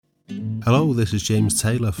Hello, this is James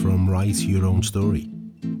Taylor from Write Your Own Story.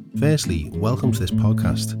 Firstly, welcome to this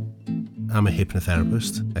podcast. I'm a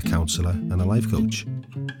hypnotherapist, a counsellor and a life coach.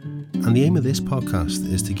 And the aim of this podcast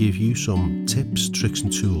is to give you some tips, tricks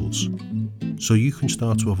and tools so you can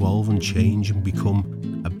start to evolve and change and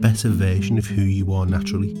become a better version of who you are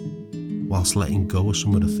naturally, whilst letting go of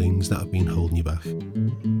some of the things that have been holding you back.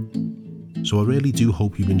 So I really do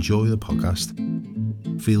hope you enjoy the podcast.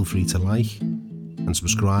 Feel free to like and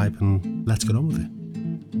subscribe, and let's get on with it.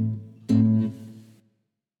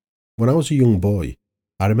 When I was a young boy,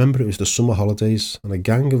 I remember it was the summer holidays and a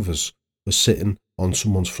gang of us was sitting on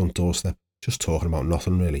someone's front doorstep, just talking about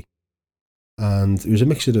nothing really. And it was a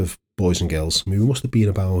mixture of boys and girls. I mean, we must have been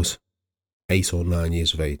about 8 or 9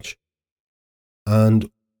 years of age.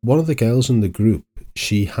 And one of the girls in the group,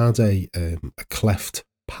 she had a cleft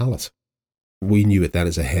palate. We knew it then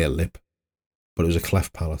as a hair lip, but it was a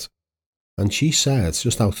cleft palate. And she said,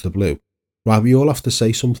 just out of the blue, right, we all have to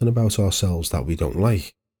say something about ourselves that we don't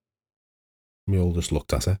like. We all just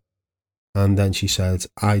looked at her. And then she said,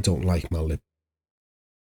 I don't like my lip.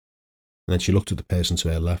 And then she looked at the person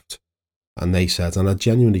to her left. And they said, and I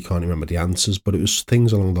genuinely can't remember the answers, but it was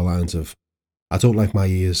things along the lines of, I don't like my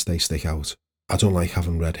ears, they stick out. I don't like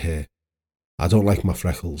having red hair. I don't like my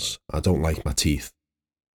freckles. I don't like my teeth.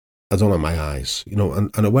 I don't like my eyes.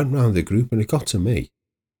 And I went round the group and it got to me.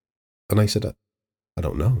 And I said, I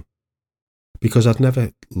don't know. Because I'd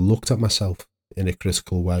never looked at myself in a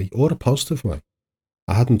critical way or a positive way.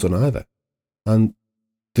 I hadn't done either. And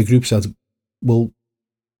the group said, well,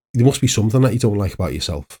 there must be something that you don't like about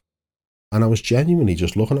yourself. And I was genuinely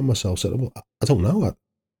just looking at myself, said, well, I don't know.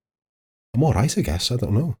 I'm all right, I guess. I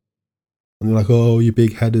don't know. And they're like, oh, you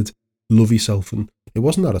big-headed, love yourself. And it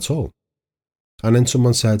wasn't that at all. And then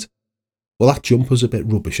someone said, well, that jumper's a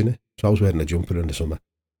bit rubbish, isn't it? So I was wearing a jumper in the summer.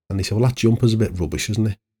 And they said, well, that jumper's a bit rubbish, isn't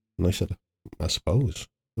it? And I said, I suppose.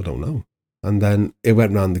 I don't know. And then it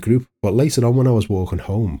went round the group. But later on when I was walking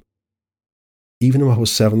home, even though I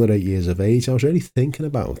was 7 or 8 years of age, I was really thinking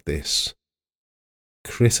about this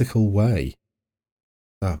critical way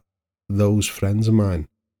that those friends of mine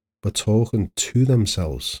were talking to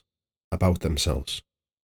themselves about themselves.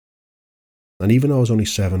 And even though I was only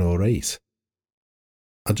 7 or 8,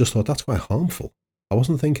 I just thought that's quite harmful. I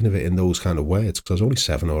wasn't thinking of it in those kind of words because I was only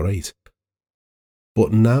 7 or 8.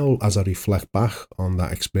 But now, as I reflect back on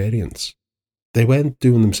that experience, they weren't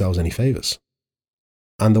doing themselves any favours.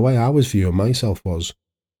 And the way I was viewing myself was,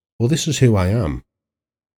 well, this is who I am.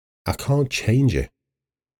 I can't change it.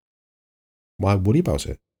 Why worry about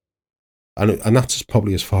it? And that's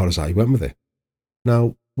probably as far as I went with it.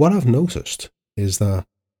 Now, what I've noticed is that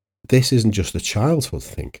this isn't just a childhood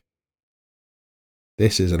thing.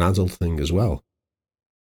 This is an adult thing as well.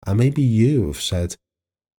 And maybe you have said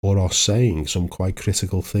or are saying some quite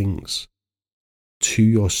critical things to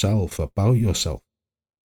yourself, about yourself.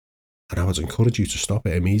 And I would encourage you to stop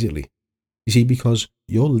it immediately. You see, because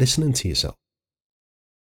you're listening to yourself.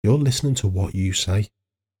 You're listening to what you say.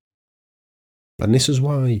 And this is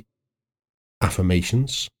why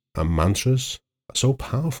affirmations and mantras are so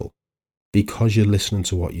powerful, because you're listening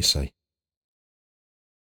to what you say.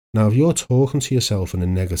 Now, if you're talking to yourself in a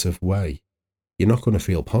negative way, you're not going to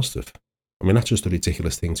feel positive. I mean, that's just a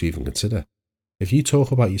ridiculous thing to even consider. If you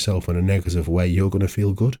talk about yourself in a negative way, you're going to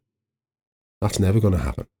feel good. That's never going to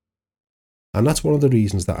happen. And that's one of the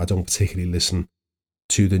reasons that I don't particularly listen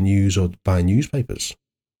to the news or buy newspapers.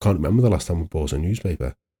 Can't remember the last time I bought a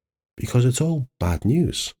newspaper, because it's all bad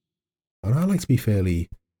news. And I like to be fairly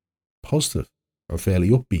positive and fairly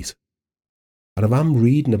upbeat. And if I'm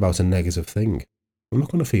reading about a negative thing, I'm not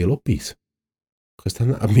going to feel upbeat. Because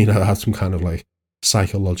then, I had some kind of like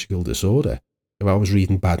psychological disorder if I was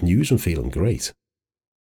reading bad news and feeling great.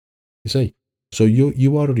 You see, so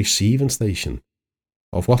you are a receiving station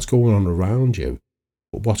of what's going on around you,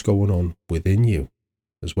 but what's going on within you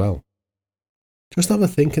as well. Just have a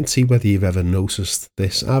think and see whether you've ever noticed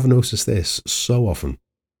this. I've noticed this so often.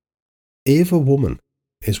 If a woman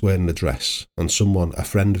is wearing a dress and a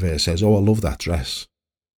friend of hers says, oh, I love that dress,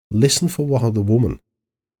 listen for what the woman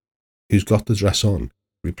who's got the dress on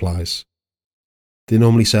replies. They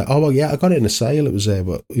normally say, oh, well, yeah, I got it in a sale. It was there,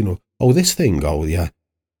 but, oh, this thing, oh, yeah.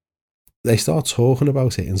 They start talking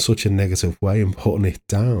about it in such a negative way and putting it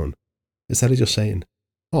down instead of just saying,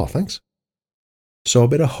 oh, thanks. So a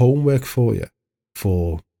bit of homework for you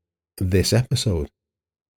for this episode.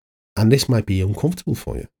 And this might be uncomfortable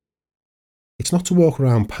for you. It's not to walk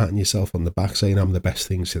around patting yourself on the back saying I'm the best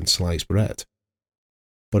thing since sliced bread.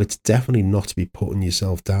 But it's definitely not to be putting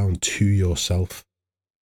yourself down to yourself.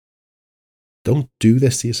 Don't do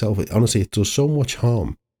this to yourself. Honestly, it does so much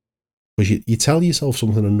harm Because you tell yourself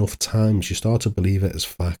something enough times, you start to believe it as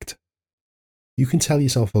fact. You can tell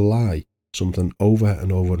yourself a lie, something over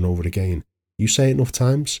and over and over again. You say it enough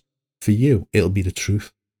times, for you, it'll be the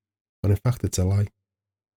truth. When in fact, it's a lie.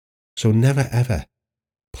 So never ever,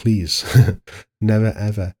 please, never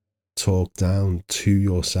ever talk down to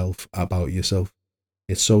yourself about yourself.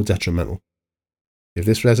 It's so detrimental. If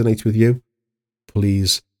this resonates with you,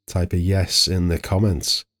 please type a yes in the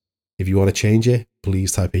comments. If you want to change it,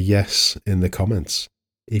 please type a yes in the comments.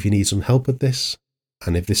 If you need some help with this,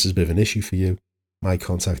 and if this is a bit of an issue for you, my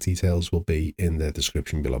contact details will be in the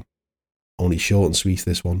description below. Only short and sweet,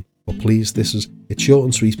 this one. But please, it's short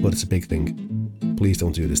and sweet, but it's a big thing. Please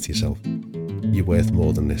don't do this to yourself. You're worth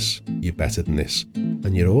more than this. You're better than this.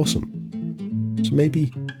 And you're awesome. So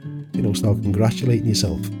maybe, start congratulating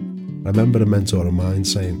yourself. I remember a mentor of mine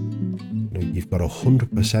saying, you've got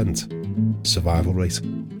 100% survival rate.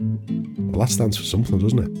 Well, that stands for something,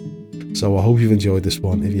 doesn't it? So I hope you've enjoyed this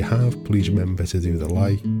one. If you have, please remember to do the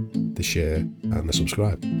like, the share, and the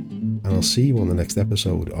subscribe. And I'll see you on the next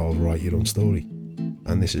episode of Write Your Own Story.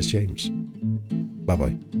 And this is James.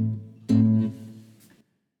 Bye-bye.